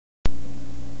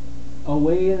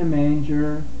Away in a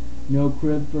manger, no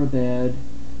crib for bed,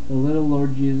 the little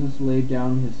Lord Jesus laid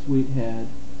down his sweet head.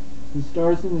 The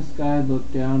stars in the sky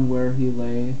looked down where he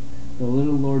lay, the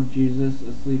little Lord Jesus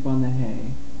asleep on the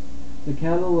hay. The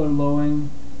cattle are lowing,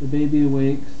 the baby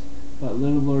awakes, but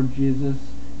little Lord Jesus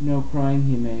no crying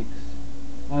he makes.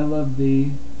 I love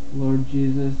thee, Lord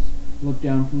Jesus, look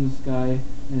down from the sky,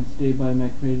 and stay by my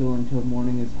cradle until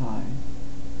morning is high.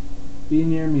 Be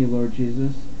near me, Lord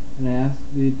Jesus, and I ask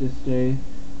thee to stay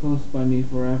close by me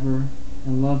forever,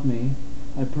 and love me,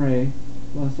 I pray.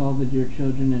 Bless all the dear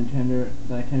children in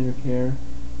thy tender care,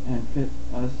 and fit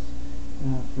us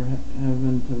for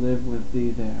heaven to live with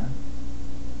thee there.